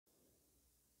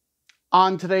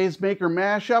On today's Maker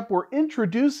Mashup, we're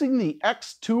introducing the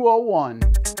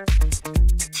X201.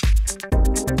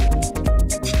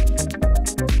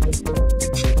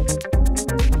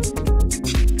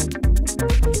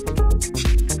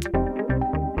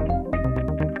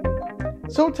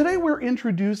 So today we're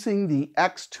introducing the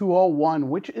X201,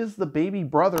 which is the baby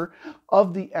brother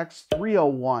of the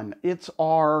X301. It's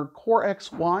our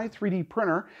CoreXY 3D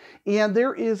printer, and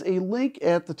there is a link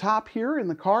at the top here in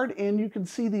the card, and you can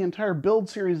see the entire build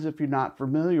series if you're not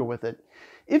familiar with it.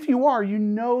 If you are, you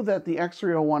know that the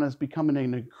X301 is becoming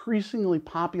an increasingly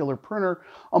popular printer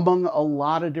among a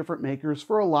lot of different makers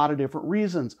for a lot of different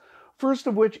reasons. First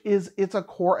of which is it's a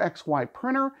CoreXY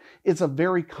printer, it's a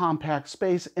very compact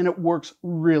space, and it works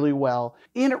really well.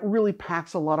 And it really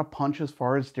packs a lot of punch as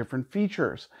far as different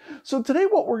features. So today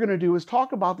what we're going to do is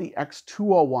talk about the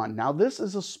X201. Now this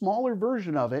is a smaller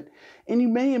version of it, and you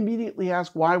may immediately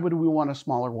ask, why would we want a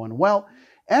smaller one? Well,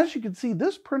 as you can see,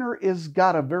 this printer is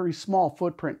got a very small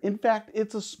footprint. In fact,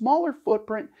 it's a smaller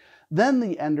footprint than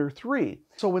the Ender 3.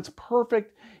 So it's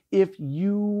perfect if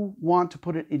you want to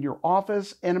put it in your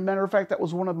office. And a matter of fact, that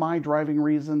was one of my driving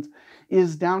reasons,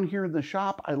 is down here in the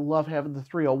shop, I love having the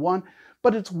 301,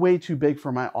 but it's way too big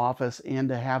for my office, and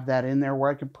to have that in there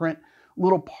where I can print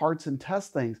little parts and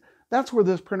test things, that's where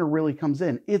this printer really comes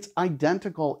in. It's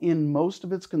identical in most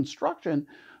of its construction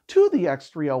to the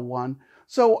X301.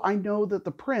 So I know that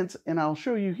the prints, and I'll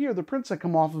show you here, the prints that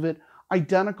come off of it,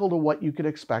 identical to what you could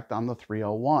expect on the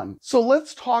 301. So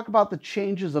let's talk about the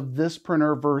changes of this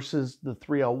printer versus the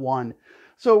 301.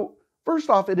 So first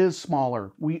off, it is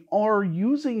smaller. We are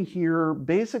using here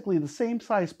basically the same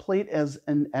size plate as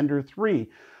an Ender 3.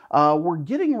 We're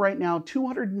getting right now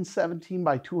 217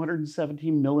 by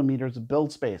 217 millimeters of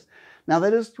build space. Now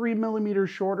that is 3 millimeters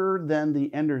shorter than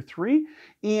the Ender 3,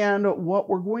 and what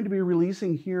we're going to be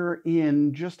releasing here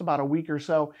in just about a week or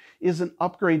so is an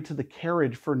upgrade to the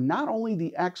carriage for not only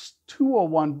the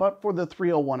X201 but for the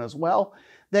 301 as well.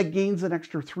 That gains an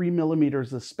extra 3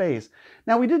 millimeters of space.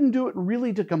 Now we didn't do it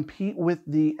really to compete with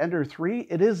the Ender 3.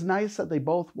 It is nice that they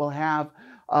both will have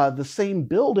the same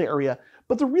build area,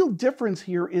 but the real difference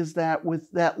here is that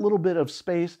with that little bit of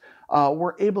space,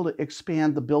 we're able to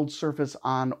expand the build surface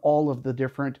on all of the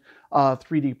different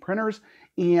 3D printers.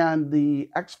 And the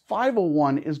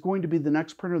X501 is going to be the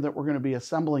next printer that we're going to be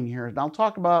assembling here. And I'll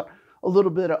talk about a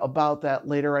little bit about that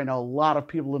later. I know a lot of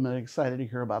people have been excited to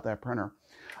hear about that printer.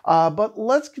 But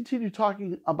let's continue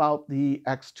talking about the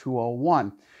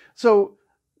X201. So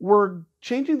we're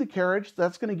changing the carriage.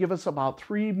 That's going to give us about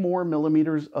 3 more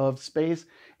millimeters of space,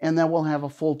 and then we'll have a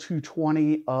full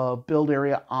 220 build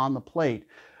area on the plate.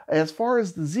 As far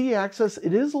as the Z-axis,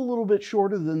 it is a little bit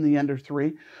shorter than the Ender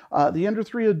 3. The Ender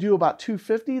 3 will do about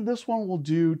 250. This one will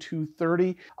do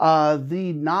 230.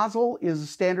 The nozzle is a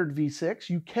standard V6.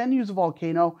 You can use a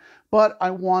volcano, but I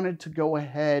wanted to go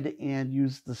ahead and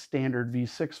use the standard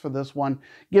V6 for this one,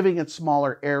 giving it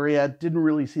smaller area. Didn't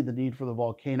really see the need for the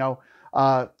volcano.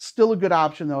 Still a good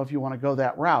option though if you want to go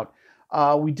that route.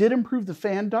 We did improve the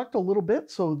fan duct a little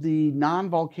bit, so the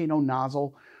non-volcano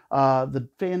nozzle, the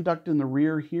fan duct in the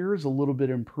rear here is a little bit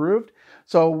improved.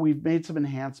 So we've made some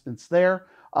enhancements there.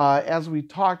 As we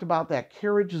talked about, that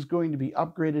carriage is going to be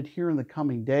upgraded here in the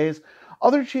coming days.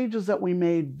 Other changes that we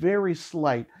made, very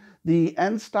slight. The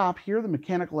end stop here, the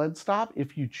mechanical end stop,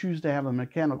 if you choose to have a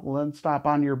mechanical end stop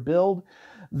on your build,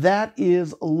 that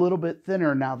is a little bit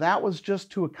thinner. Now that was just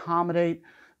to accommodate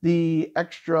the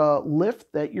extra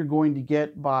lift that you're going to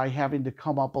get by having to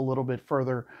come up a little bit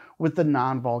further with the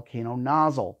non-volcano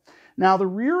nozzle. Now the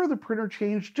rear of the printer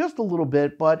changed just a little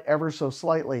bit, but ever so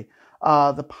slightly.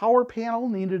 The power panel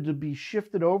needed to be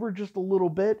shifted over just a little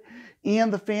bit,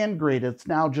 and the fan grate, it's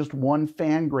now just one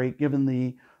fan grate given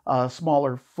the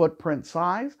smaller footprint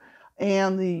size,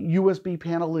 and the USB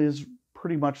panel is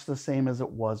pretty much the same as it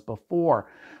was before.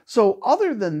 So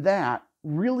other than that,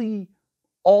 really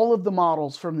all of the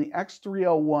models from the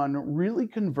X301 really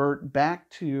convert back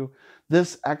to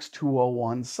this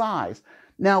X201 size.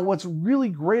 Now what's really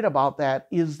great about that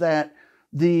is that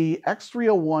the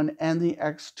X301 and the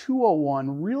X201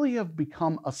 really have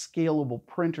become a scalable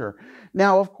printer.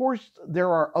 Now, of course, there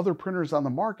are other printers on the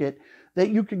market that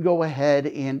you can go ahead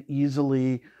and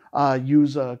easily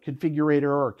use a configurator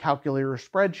or calculator or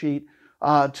spreadsheet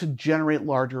to generate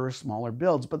larger or smaller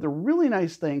builds. But the really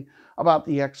nice thing about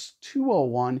the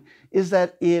X201 is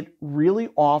that it really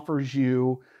offers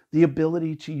you the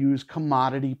ability to use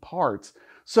commodity parts.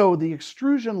 So the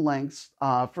extrusion lengths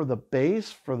for the base,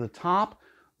 for the top,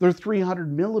 they're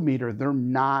 300 millimeter. They're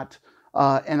not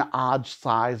an odd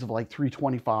size of like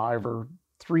 325 or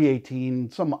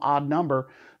 318, some odd number.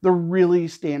 They're really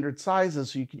standard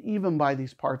sizes, so you can even buy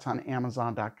these parts on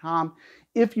Amazon.com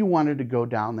if you wanted to go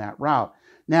down that route.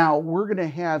 Now, we're going to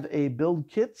have a build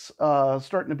kits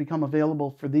starting to become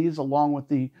available for these, along with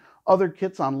the other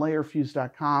kits on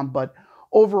LayerFused.com. But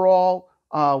overall,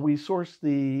 we sourced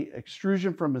the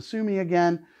extrusion from Masumi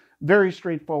again. Very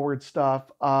straightforward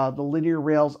stuff. The linear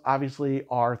rails obviously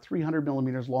are 300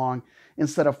 millimeters long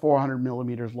instead of 400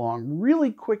 millimeters long.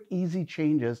 Really quick, easy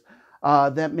changes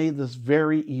that made this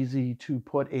very easy to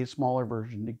put a smaller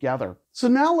version together. So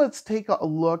now let's take a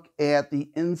look at the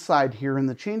inside here and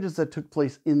the changes that took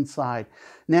place inside.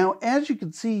 Now, as you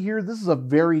can see here, this is a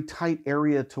very tight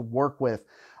area to work with.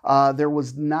 There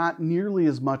was not nearly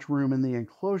as much room in the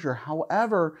enclosure.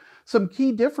 However, some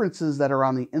key differences that are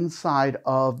on the inside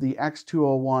of the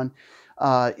X201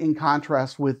 in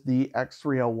contrast with the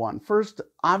X301. First,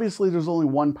 obviously there's only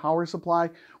one power supply.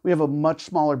 We have a much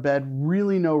smaller bed,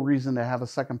 really no reason to have a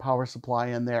second power supply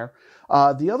in there.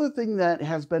 The other thing that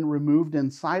has been removed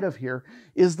inside of here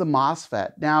is the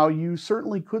MOSFET. Now, you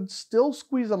certainly could still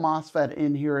squeeze a MOSFET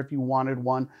in here if you wanted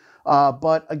one,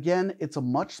 but again, it's a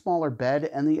much smaller bed,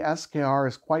 and the SKR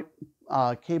is quite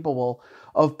capable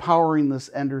of powering this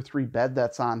Ender 3 bed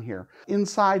that's on here.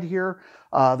 Inside here,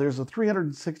 there's a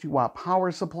 360 watt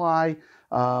power supply.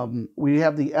 We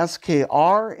have the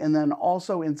SKR, and then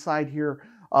also inside here,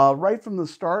 right from the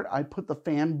start, I put the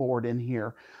fan board in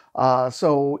here.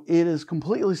 So it is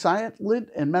completely silent,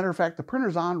 and matter of fact, the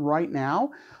printer's on right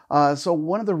now. So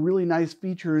one of the really nice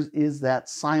features is that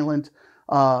silent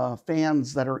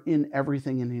fans that are in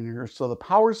everything in here. So the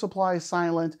power supply is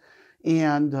silent,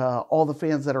 and all the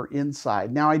fans that are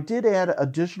inside. Now, I did add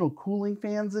additional cooling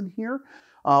fans in here.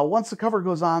 Once the cover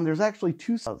goes on, there's actually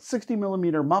two 60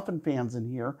 millimeter muffin fans in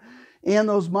here, and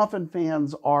those muffin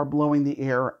fans are blowing the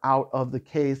air out of the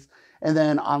case. And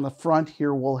then on the front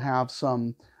here, we'll have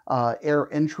some air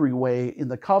entryway in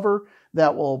the cover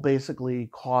that will basically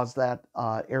cause that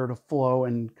air to flow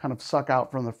and kind of suck out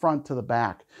from the front to the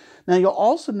back. Now, you'll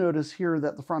also notice here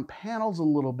that the front panel's a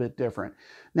little bit different.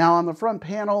 Now, on the front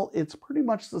panel, it's pretty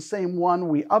much the same one.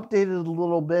 We updated it a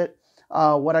little bit.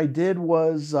 What I did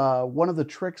was one of the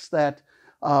tricks that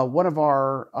one of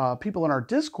our people in our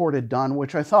Discord had done,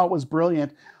 which I thought was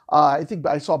brilliant. I think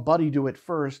I saw Buddy do it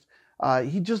first.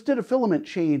 He just did a filament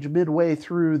change midway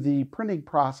through the printing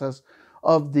process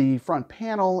of the front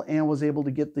panel and was able to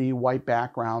get the white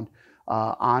background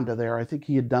onto there. I think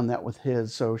he had done that with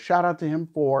his. So shout out to him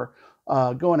for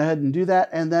going ahead and do that.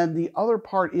 And then the other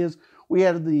part is we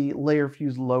added the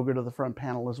LayerFused logo to the front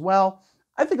panel as well.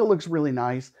 I think it looks really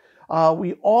nice.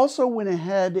 We also went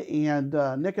ahead and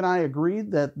Nick and I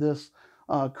agreed that this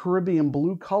Caribbean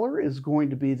blue color is going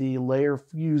to be the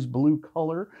LayerFused blue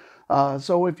color.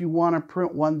 So if you want to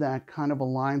print one that kind of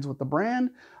aligns with the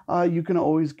brand, you can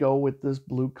always go with this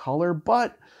blue color.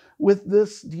 But with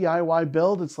this DIY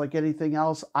build, it's like anything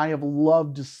else. I have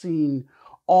loved to see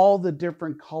all the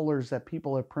different colors that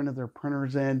people have printed their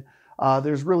printers in.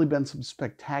 There's really been some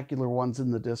spectacular ones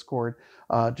in the Discord.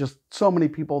 Just so many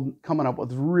people coming up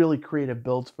with really creative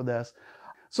builds for this.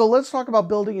 So let's talk about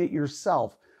building it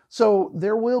yourself. So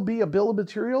there will be a bill of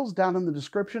materials down in the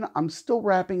description. I'm still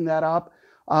wrapping that up.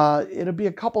 It'll be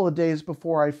a couple of days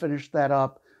before I finish that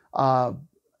up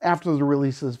after the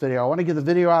release of this video. I want to get the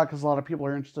video out because a lot of people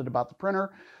are interested about the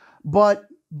printer. But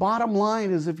bottom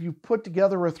line is, if you put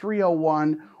together a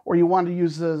 301 or you want to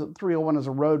use the 301 as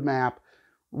a roadmap,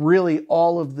 really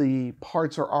all of the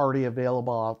parts are already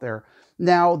available out there.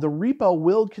 Now, the repo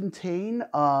will contain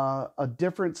a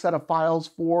different set of files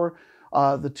for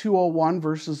the 201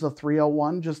 versus the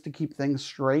 301, just to keep things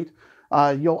straight.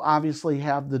 You'll obviously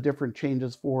have the different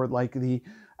changes for like the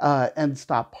end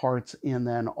stop parts, and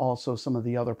then also some of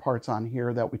the other parts on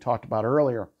here that we talked about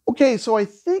earlier. Okay, so I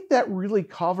think that really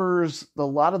covers a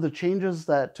lot of the changes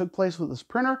that took place with this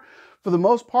printer. For the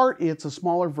most part, it's a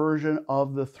smaller version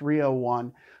of the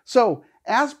 301. So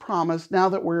as promised, now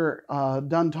that we're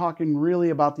done talking really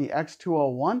about the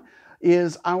X201,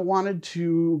 is I wanted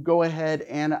to go ahead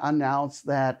and announce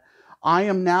that I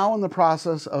am now in the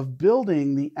process of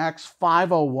building the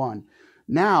X501.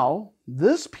 Now,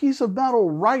 this piece of metal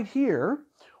right here,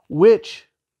 which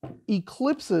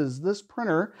eclipses this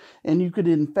printer, and you could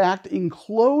in fact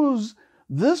enclose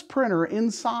this printer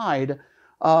inside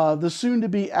the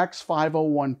soon-to-be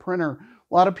X501 printer.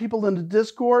 A lot of people in the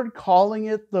Discord calling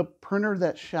it the printer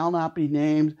that shall not be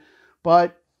named,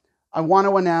 but I want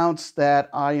to announce that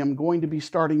I am going to be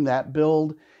starting that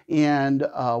build and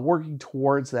working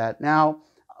towards that. Now,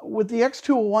 with the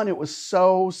X201, it was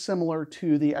so similar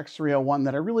to the X301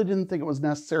 that I really didn't think it was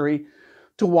necessary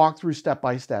to walk through step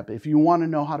by step. If you want to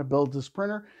know how to build this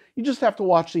printer, you just have to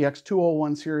watch the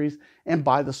X201 series and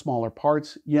buy the smaller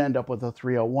parts. You end up with a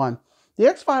 301. The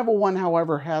X501,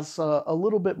 however, has a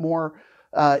little bit more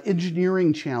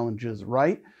engineering challenges,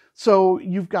 right? So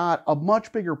you've got a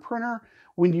much bigger printer.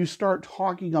 When you start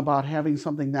talking about having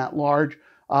something that large,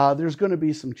 there's going to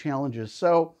be some challenges.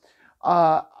 So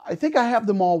I think I have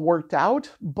them all worked out,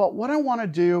 but what I want to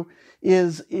do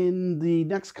is in the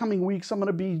next coming weeks, I'm going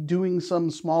to be doing some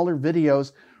smaller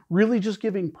videos, really just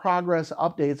giving progress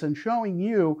updates and showing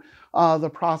you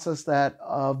the process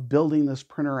of building this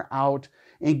printer out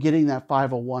and getting that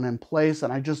 501 in place.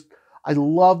 And I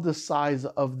love the size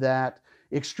of that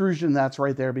extrusion that's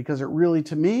right there, because it really,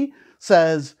 to me,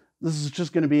 says this is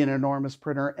just going to be an enormous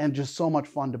printer and just so much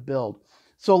fun to build.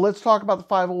 So let's talk about the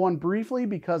 501 briefly,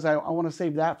 because I want to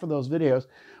save that for those videos.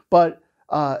 But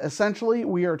essentially,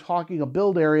 we are talking a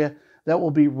build area that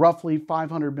will be roughly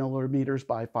 500 millimeters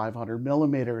by 500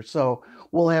 millimeters. So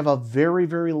we'll have a very,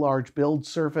 very large build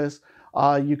surface.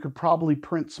 You could probably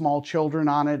print small children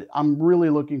on it. I'm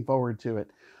really looking forward to it.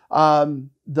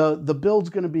 The build's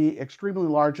going to be extremely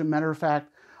large. As a matter of fact,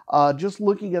 just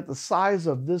looking at the size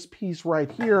of this piece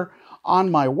right here on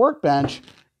my workbench,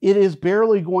 it is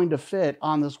barely going to fit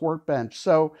on this workbench.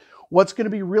 So what's going to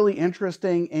be really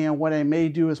interesting, and what I may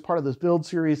do as part of this build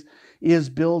series, is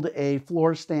build a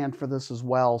floor stand for this as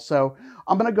well. So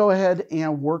I'm going to go ahead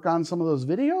and work on some of those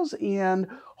videos, and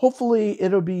hopefully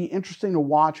it'll be interesting to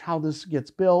watch how this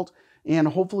gets built, and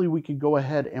hopefully we could go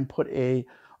ahead and put a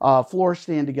floor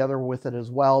stand together with it as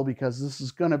well, because this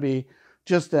is going to be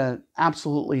just an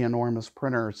absolutely enormous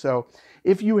printer. So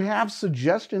if you have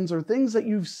suggestions or things that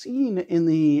you've seen in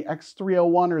the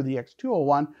X301 or the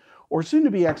X201 or soon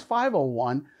to be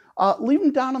X501, leave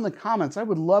them down in the comments. I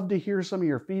would love to hear some of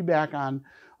your feedback on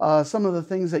some of the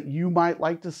things that you might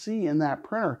like to see in that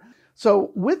printer.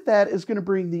 So with that is going to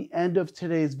bring the end of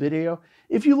today's video.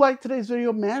 If you liked today's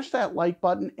video, mash that like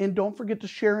button, and don't forget to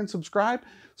share and subscribe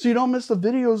so you don't miss the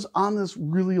videos on this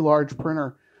really large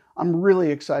printer. I'm really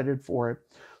excited for it.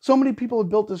 So many people have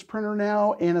built this printer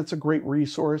now, and it's a great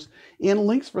resource. And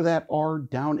links for that are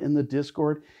down in the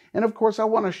Discord. And of course, I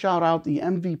want to shout out the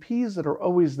MVPs that are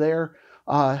always there,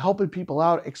 helping people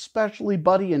out, especially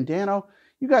Buddy and Dano.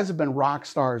 You guys have been rock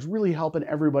stars, really helping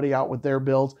everybody out with their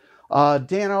builds.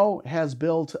 Dano has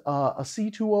built a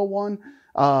C201,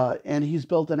 and he's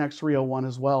built an X301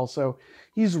 as well. So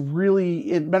he's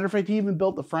really, as a matter of fact, he even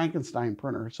built the Frankenstein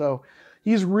printer. So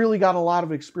he's really got a lot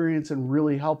of experience and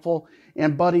really helpful.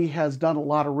 And Buddy has done a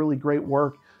lot of really great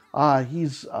work.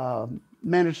 He's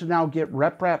managed to now get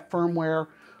RepRap firmware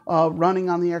running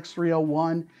on the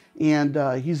X301,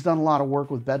 and he's done a lot of work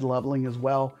with bed leveling as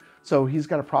well. So he's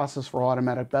got a process for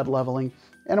automatic bed leveling,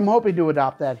 and I'm hoping to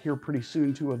adopt that here pretty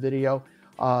soon to a video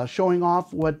showing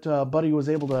off what Buddy was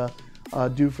able to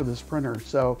do for this printer.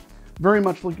 So very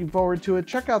much looking forward to it.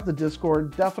 Check out the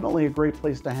Discord. Definitely a great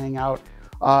place to hang out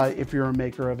if you're a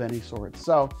maker of any sort.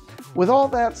 So with all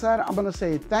that said, I'm going to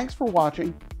say thanks for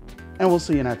watching, and we'll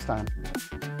see you next time.